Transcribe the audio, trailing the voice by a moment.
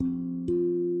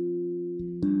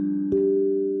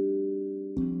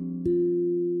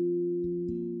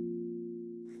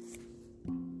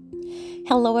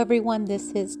Hello, everyone.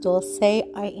 This is Dulce.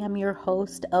 I am your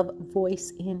host of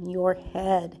Voice in Your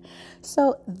Head.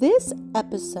 So, this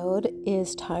episode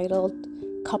is titled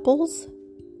Couples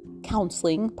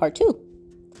Counseling Part 2.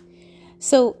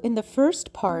 So, in the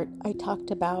first part, I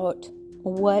talked about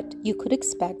what you could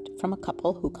expect from a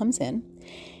couple who comes in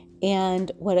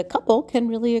and what a couple can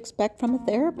really expect from a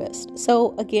therapist.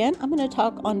 So, again, I'm going to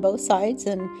talk on both sides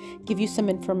and give you some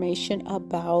information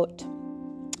about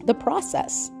the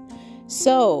process.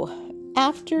 So,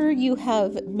 after you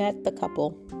have met the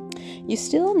couple, you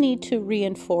still need to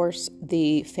reinforce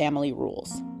the family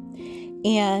rules.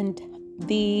 And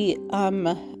the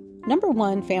number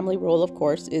one family rule, of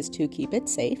course, is to keep it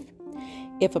safe.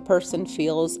 If a person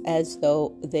feels as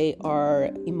though they are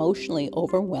emotionally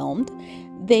overwhelmed,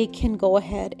 they can go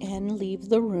ahead and leave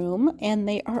the room, and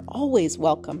they are always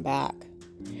welcome back.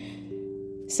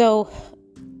 So,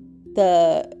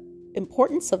 the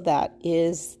importance of that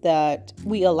is that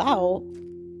we allow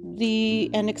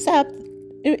and accept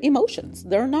emotions.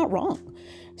 They're not wrong.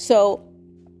 So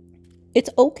it's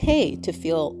okay to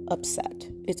feel upset.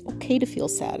 It's okay to feel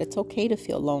sad. It's okay to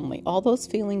feel lonely. All those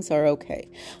feelings are okay.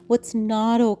 What's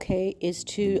not okay is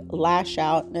to lash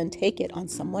out and take it on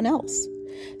someone else.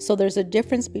 So there's a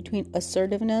difference between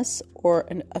assertiveness or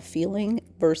a feeling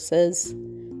versus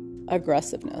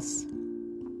aggressiveness.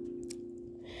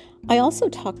 I also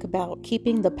talk about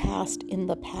keeping the past in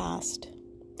the past,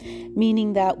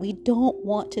 meaning that we don't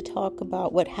want to talk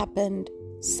about what happened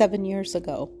 7 years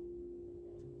ago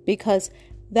because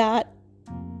that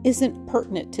isn't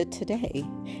pertinent to today.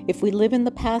 If we live in the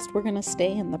past, we're going to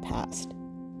stay in the past.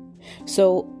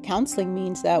 So counseling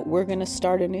means that we're going to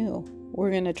start anew. We're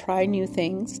going to try new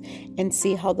things and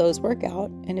see how those work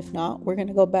out. And if not, we're going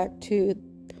to go back to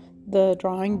the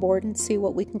drawing board and see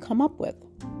what we can come up with.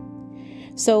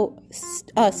 So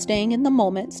staying in the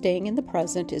moment, staying in the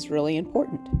present is really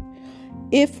important.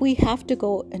 If we have to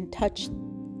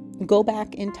go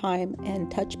back in time and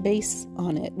touch base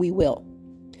on it, we will.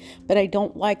 But I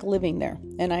don't like living there,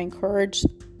 and I encourage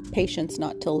patients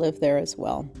not to live there as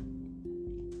well.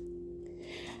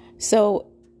 So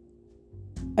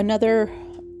another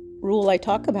rule I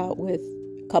talk about with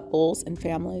couples and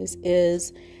families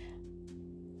is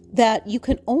that you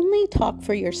can only talk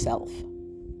for yourself.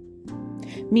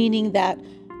 Meaning that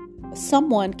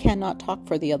someone cannot talk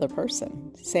for the other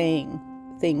person, saying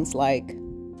things like,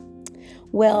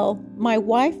 well, my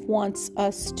wife wants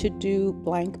us to do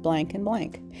blank, blank, and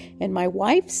blank. And my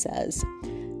wife says,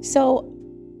 so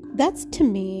that's to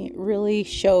me really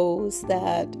shows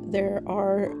that there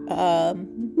are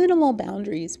minimal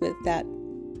boundaries with that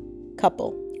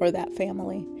couple or that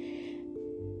family.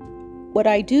 What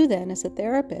I do then as a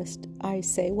therapist, I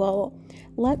say, well,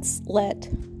 let's let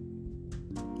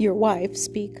your wife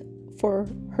speak for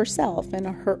herself and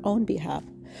on her own behalf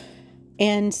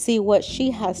and see what she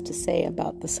has to say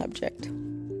about the subject.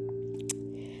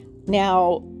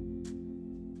 Now,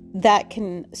 that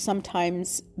can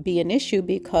sometimes be an issue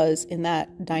because in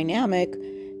that dynamic,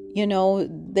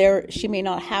 she may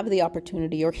not have the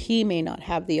opportunity or he may not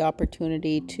have the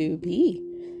opportunity to be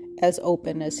as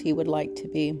open as he would like to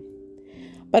be.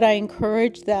 But I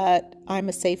encourage that I'm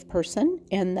a safe person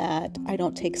and that I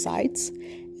don't take sides.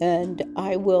 And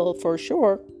I will for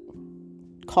sure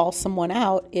call someone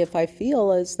out if I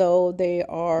feel as though they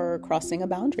are crossing a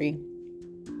boundary.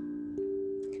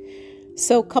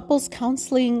 So couples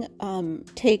counseling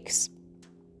takes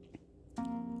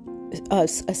a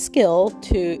skill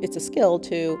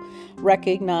to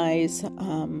recognize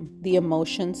the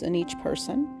emotions in each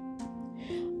person.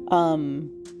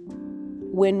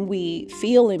 When we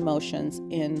feel emotions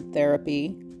in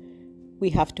therapy, we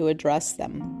have to address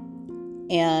them.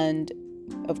 And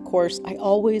of course, I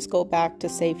always go back to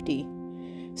safety.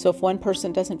 So if one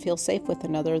person doesn't feel safe with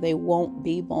another, they won't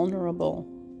be vulnerable.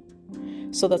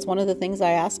 So that's one of the things I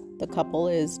ask the couple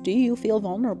is, do you feel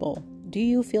vulnerable? Do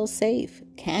you feel safe?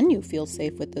 Can you feel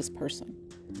safe with this person?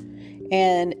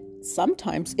 And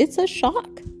sometimes it's a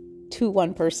shock to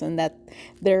one person that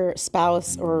their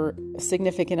spouse or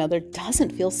significant other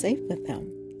doesn't feel safe with them.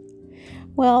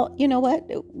 Well, you know what?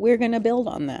 We're going to build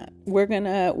on that. We're going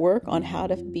to work on how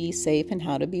to be safe and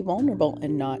how to be vulnerable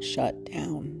and not shut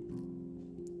down.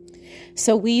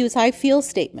 So we use I feel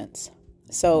statements.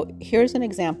 So here's an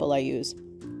example I use.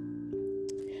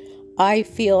 I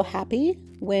feel happy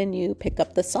when you pick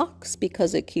up the socks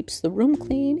because it keeps the room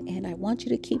clean, and I want you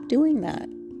to keep doing that.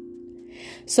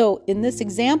 So in this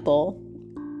example,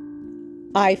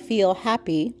 I feel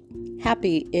happy.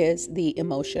 Happy is the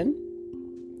emotion.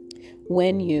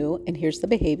 And here's the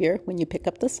behavior, when you pick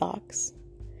up the socks,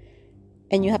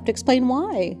 and you have to explain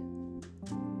why.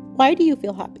 Why do you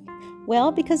feel happy?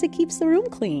 Well, because it keeps the room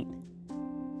clean.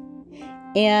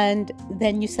 And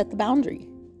then you set the boundary.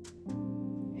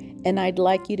 And I'd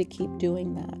like you to keep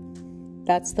doing that.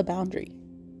 That's the boundary.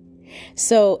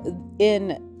 So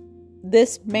in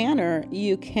this manner,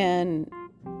 you can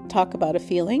talk about a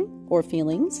feeling or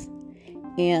feelings,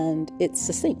 and it's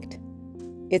succinct.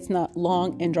 It's not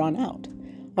long and drawn out.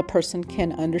 A person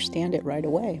can understand it right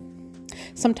away.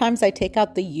 Sometimes I take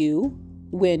out the you,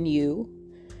 when you,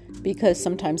 because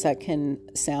sometimes that can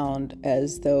sound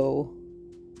as though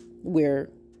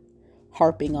we're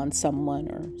harping on someone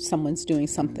or someone's doing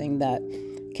something that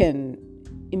can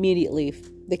immediately,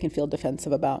 they can feel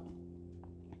defensive about.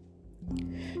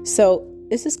 So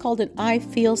this is called an I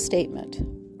feel statement.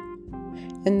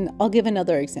 And I'll give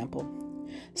another example.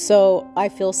 So I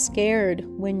feel scared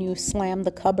when you slam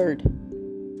the cupboard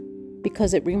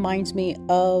because it reminds me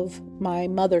of my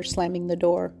mother slamming the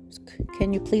door.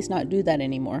 Can you please not do that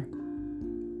anymore?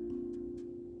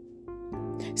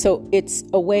 So it's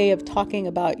a way of talking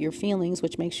about your feelings,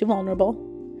 which makes you vulnerable,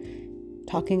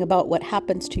 talking about what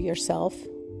happens to yourself,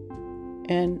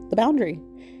 and the boundary.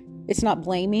 It's not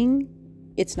blaming.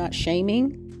 It's not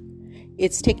shaming.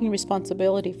 It's taking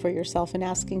responsibility for yourself and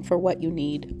asking for what you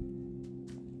need.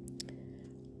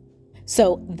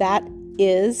 So that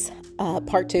is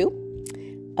part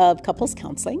 2 of couples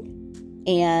counseling.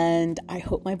 And I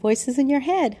hope my voice is in your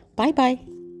head. Bye-bye.